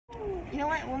You know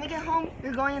what? When we get home,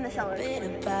 you're going in the cellar.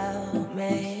 About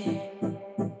me.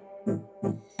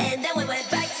 And then we went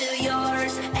back to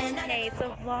yours. And okay, it's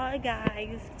a vlog,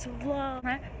 guys. It's a vlog.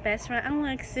 My best friend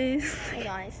Alexis. Hey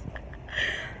guys.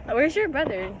 Where's your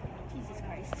brother? Jesus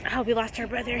Christ. Oh, we lost our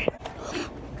brother.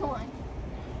 Come on.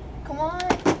 Come on.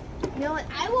 You know what?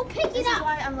 I will pick it up. This is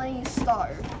why I'm letting you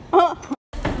starve.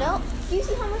 No. Do you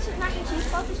see how much mac and cheese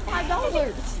costs? It's $5.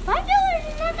 $5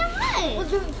 is not that much. Well,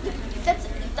 dude,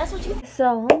 that's what you.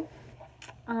 So,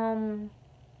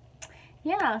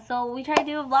 yeah, so we tried to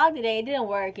do a vlog today. It didn't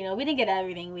work, you know. We didn't get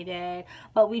everything we did,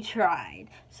 but we tried.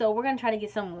 So we're gonna try to get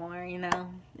some more, you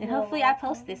know. And hopefully I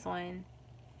post this one.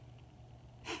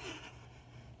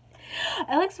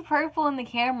 It looks purple in the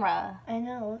camera. I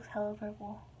know, it looks hella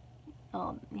purple.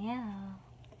 Oh, yeah.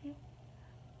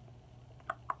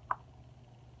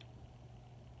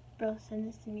 Bro, send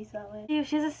this to me so that way. If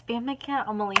she has a spam account,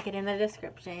 I'm gonna link it in the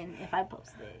description if I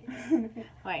post it.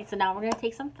 Alright, so now we're gonna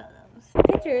take some photos.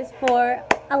 Pictures for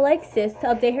Alexis to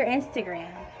update her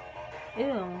Instagram.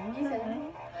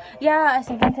 Ew. Yeah, I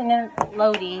sent them to them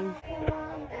loading.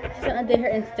 She's gonna update her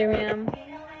Instagram.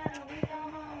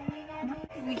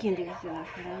 We can do this for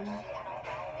them.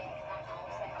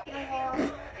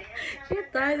 Your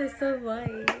thighs are so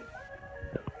white.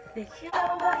 over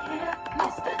here,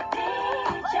 Mr.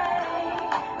 DJ,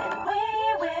 and we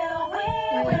will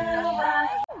rock.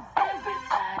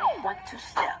 Everybody want to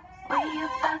step. We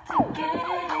about to get it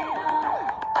on.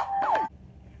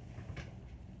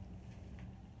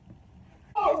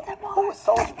 Who is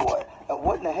Soulja Boy?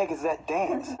 What in the heck is that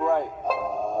dance? Right.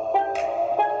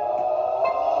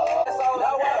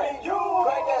 Now why me? You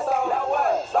crack that song. Now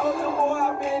what? Soulja Boy, I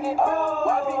been it.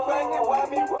 Why me cracking? Why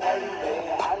me? Hey, baby,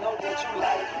 I know that you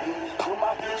like me. You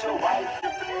my future wife.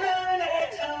 Take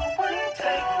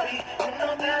me. You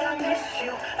know that I miss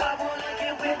you. I wanna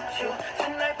get with you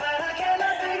tonight, but I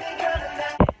cannot be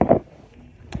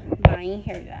Buying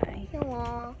hair dye.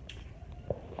 Hello.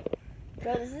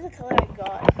 Bro, this is the color I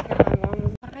got from my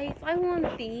mom. I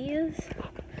want these.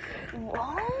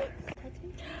 What?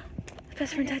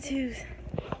 Best friend tattoos.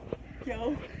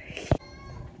 Yo.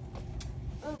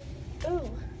 Ooh.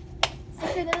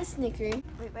 Thicker than a Snicker.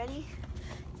 Wait, ready?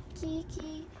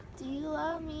 Kiki, do you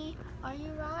love me? Are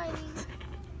you riding?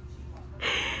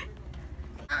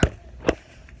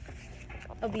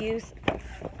 Abuse.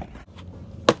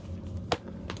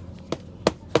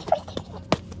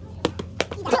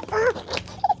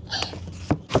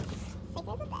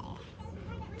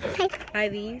 Buy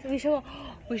these. We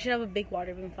should have a big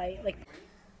water balloon fight. Like.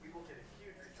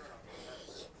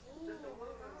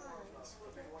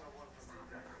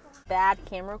 Bad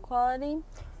camera quality,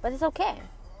 but it's okay.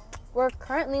 We're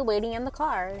currently waiting in the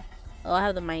car. Oh, I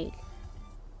have the mic.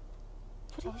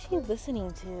 What is she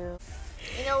listening to?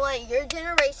 You know what? Your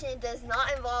generation does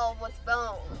not involve with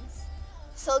phones.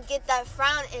 So get that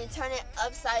frown and turn it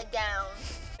upside down.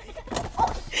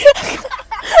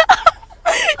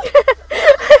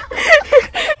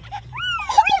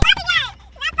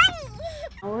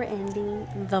 We're ending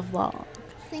the vlog.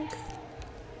 Thanks.